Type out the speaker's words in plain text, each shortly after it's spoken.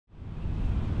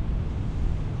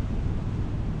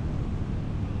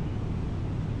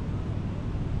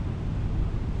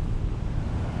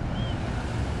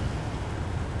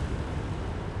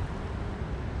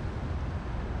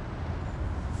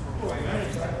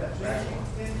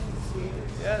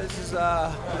Yeah, this is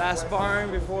last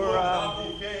sparring before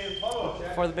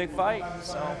the big fight,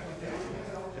 so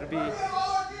it'll be a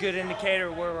good indicator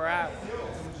of where we're at.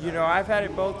 You know, I've had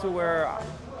it both to where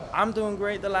I'm doing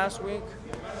great the last week,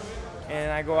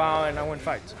 and I go out and I win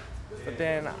fights. But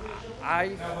then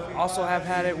I also have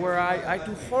had it where I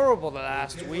do horrible the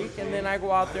last week, and then I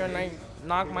go out there and I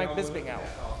knock my Bisping out,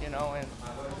 you know, and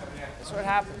that's what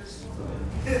happens.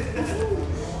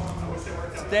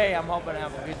 Today, I'm hoping to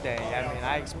have a good day. I mean,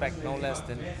 I expect no less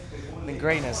than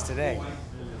greatness today.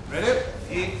 Ready?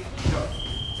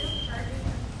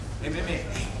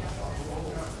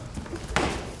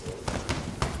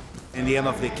 In the end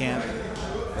of the camp,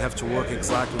 we have to work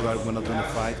exactly what we're going to do in the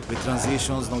fight. With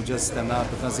transitions, not just stand up,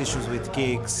 but transitions with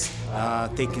kicks,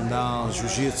 taking down,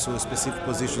 jiu-jitsu, specific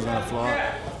positions on the floor.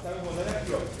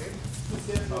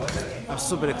 I'm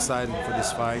super excited for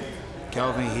this fight.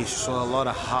 Kelvin, he showed a lot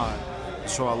of heart,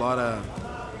 showed a lot of,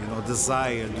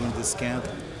 desire during this camp,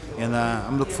 and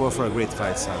I'm looking forward for a great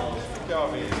fight, son.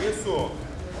 Kelvin, isso.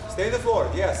 Stay on the floor.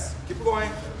 Yes. Keep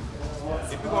going.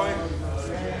 Keep going.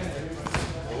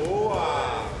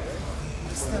 Boa.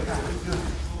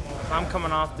 I'm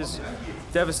coming off this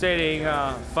devastating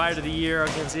fight of the year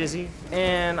against Izzy,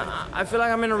 and I feel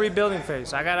like I'm in a rebuilding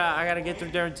phase. I gotta get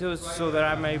through Darren Till so that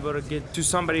I'm able to get to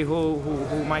somebody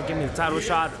who might give me the title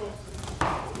shot.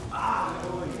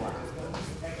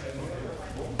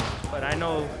 But I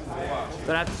know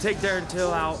that I have to take Darren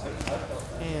Till out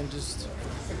and just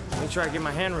make sure I get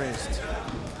my hand raised.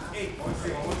 8,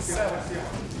 7,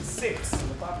 6,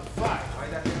 5,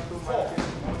 4,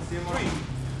 3,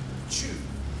 2,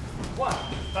 1.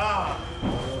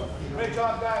 Great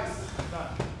job, guys.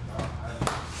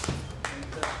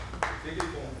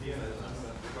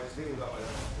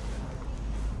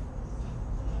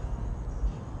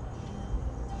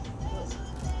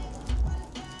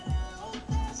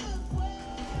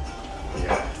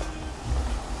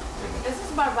 This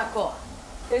is barbacoa.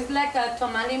 It's like a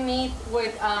tamale meat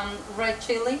with red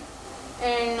chili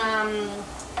and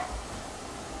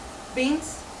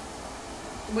beans.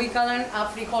 We call them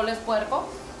frijoles puerco.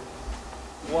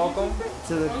 Welcome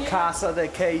to the Casa de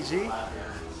KG.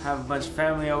 Have a bunch of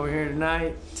family over here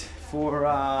tonight for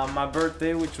my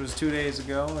birthday, which was 2 days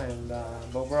ago, and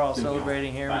but we're all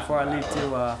celebrating here before I leave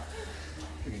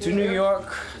to New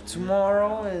York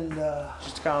tomorrow, and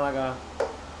just kind of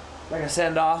like a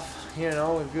send off,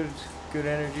 with good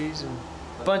energies and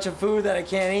a bunch of food that I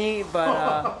can't eat,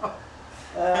 but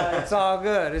it's all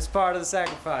good. It's part of the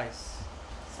sacrifice.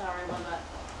 Sorry about that.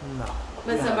 No.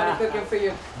 But somebody cooking for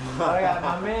you. I got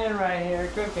my man right here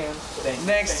cooking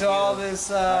next to all this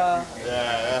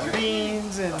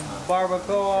beans and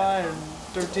barbacoa and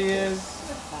tortillas.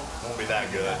 Won't be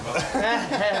that good.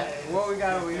 What we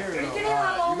got over here? You're gonna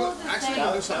have almost the Actually, same.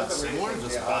 I'll do something similar,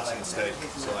 just bison steak.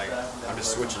 So like, I'm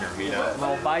just switching your meat out.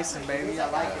 Little bison, baby. I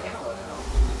like it.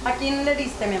 ¿A quién le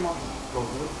diste, mi amor?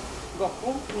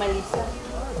 Goku. Melissa.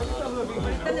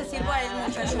 Ahorita le sirvo a él,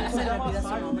 muchacho, no se le olvida su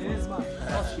nombre.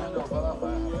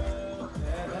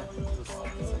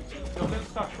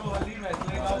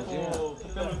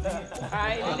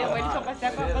 Ai, ele levou ele pra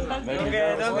passear com a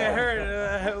fantasia. Don't get hurt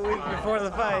a week before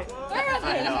the fight.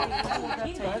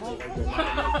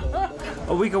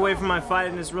 A week away from my fight,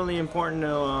 and it's really important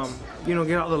to,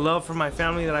 get all the love from my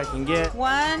family that I can get.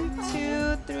 1,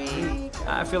 2, 3.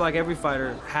 I feel like every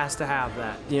fighter has to have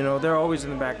that. They're always in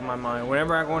the back of my mind.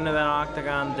 Whenever I go into that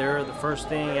octagon, they're the first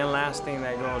thing and last thing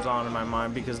that goes on in my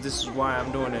mind, because this is why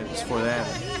I'm doing it. It's for them.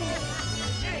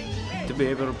 To be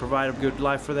able to provide a good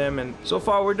life for them, and so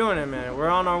far we're doing it, man. We're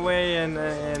on our way, and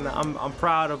I'm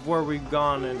proud of where we've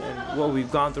gone and what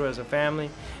we've gone through as a family,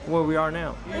 and where we are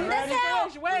now.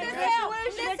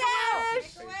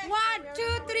 One,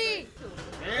 2, 3.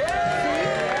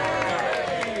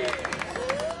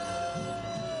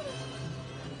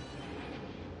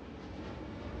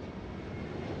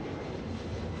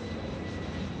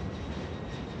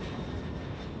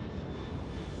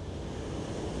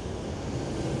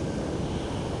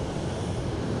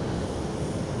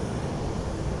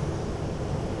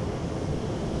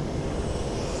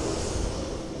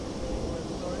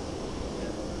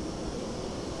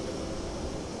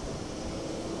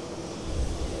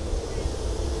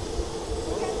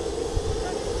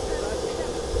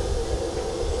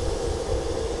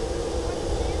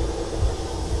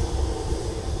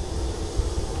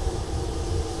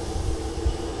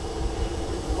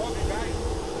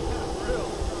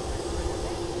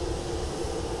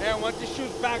 Want the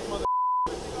shoes back, mother.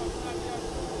 Hey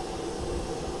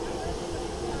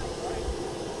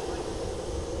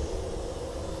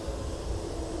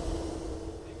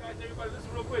guys, everybody listen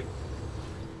real quick.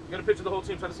 Get a picture of the whole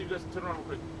team. Try to see you guys. Turn around real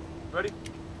quick. Ready?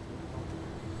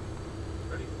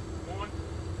 Ready? 1,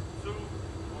 2.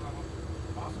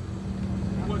 Awesome.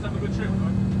 You boys have a good trip,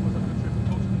 right? You boys have a good trip.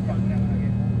 Coach,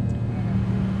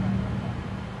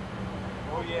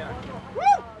 oh yeah. Woo!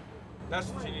 That's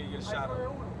what you need to get a shot of.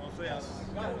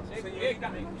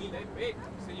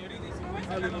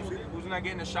 Who's not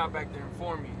getting a shot back there?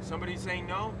 Inform me. Somebody saying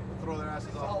no? Throw their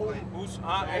asses off. Who's?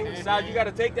 Hey, Sal, you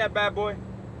gotta take that bad boy.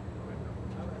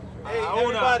 Hey,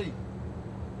 everybody.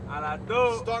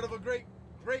 Start of a great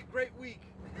week.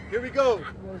 Here we go.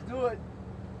 Let's do it.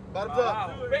 Bottoms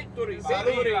up. Victory,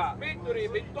 victory, victory,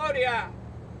 victoria.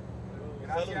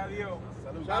 Gracias a Dios.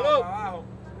 Salud.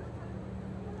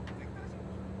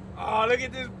 Oh, look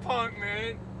at this punk,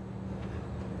 man.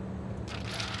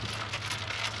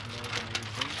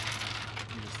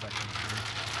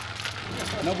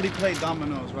 Nobody played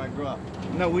dominoes where I grew up.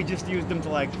 No, we just used them to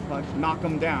like knock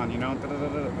them down, you know?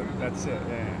 That's it,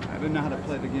 yeah. I didn't know how to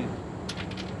play the game.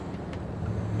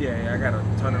 Yeah, I got a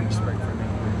ton of respect for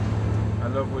him. I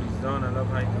love what he's done. I love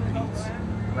how he competes.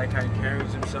 I like how he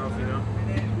carries himself, you know?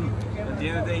 At the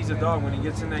end of the day, he's a dog. When he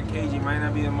gets in that cage, he might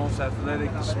not be the most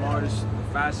athletic, the smartest,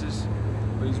 the fastest,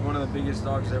 but he's one of the biggest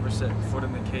dogs to ever set foot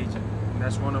in the cage. And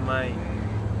that's one of my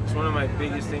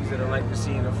biggest things that I like to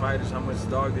see in a fight is how much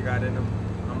dog they got in them,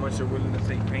 how much they're willing to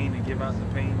take pain and give out the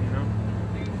pain, you know?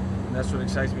 And that's what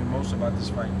excites me most about this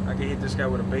fight. I can hit this guy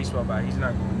with a baseball bat. He's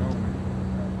not going nowhere.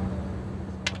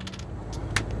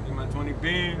 Get my 20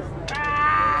 beans.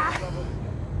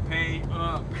 Pay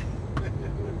up.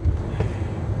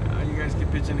 You guys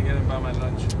keep pitching together and buy my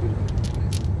lunch.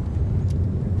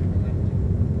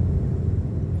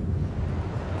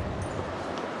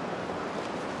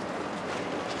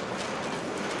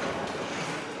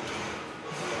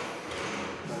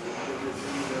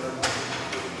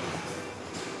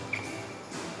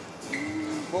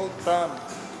 Well done.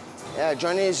 Yeah,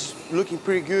 Johnny is looking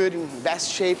pretty good, in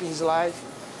best shape in his life,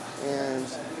 and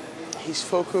he's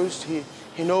focused. He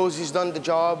knows he's done the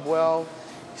job well.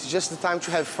 It's just the time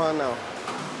to have fun now.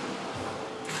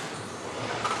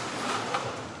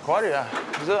 Corey,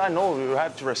 I know you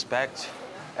have to respect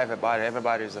everybody.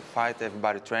 Everybody is a fighter,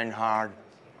 everybody train hard.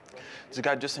 This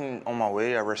guy just on my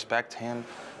way, I respect him,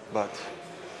 but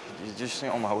he's just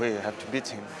on my way, I have to beat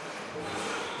him.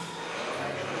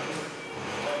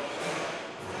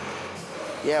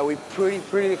 Yeah, we're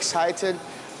pretty excited.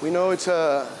 We know it's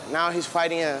now he's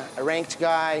fighting a ranked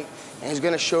guy, and he's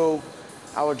gonna show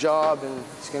our job, and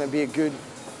it's gonna be a good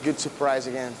surprise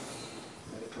again.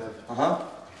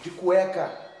 De cueca.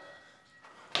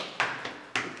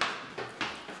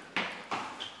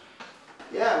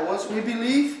 Yeah, once we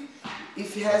believe,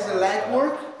 if he has a leg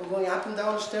work, we're going up and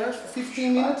down the stairs for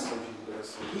 15 minutes,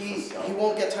 he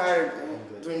won't get tired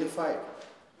during the fight.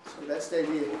 So that's the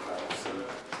idea.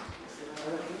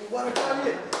 Bora,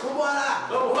 Cláudio! Vambora!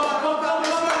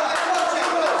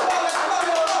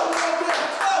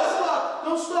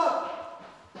 Don't stop!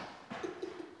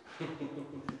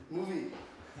 Movie.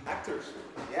 Actors.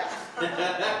 Yeah.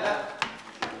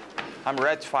 I'm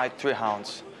ready to fight 3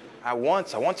 rounds. I want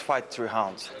to fight 3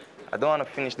 rounds. I don't want to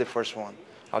finish the first one.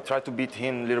 I'll try to beat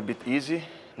him a little bit easy,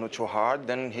 not too hard,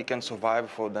 then he can survive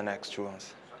for the next 2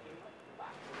 rounds.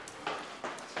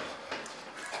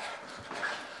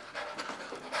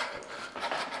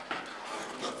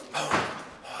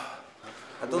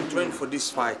 I don't train for this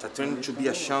fight. I train to be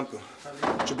a champion,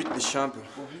 to beat the champion,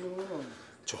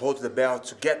 to hold the belt,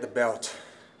 to get the belt.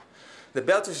 The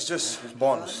belt is just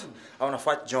bonus. I want to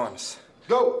fight Jones.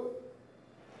 Go!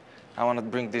 I want to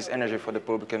bring this energy for the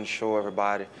public and show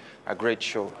everybody a great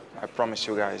show. I promise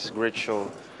you guys, great show,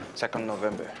 2nd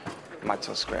November,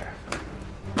 Madison Square.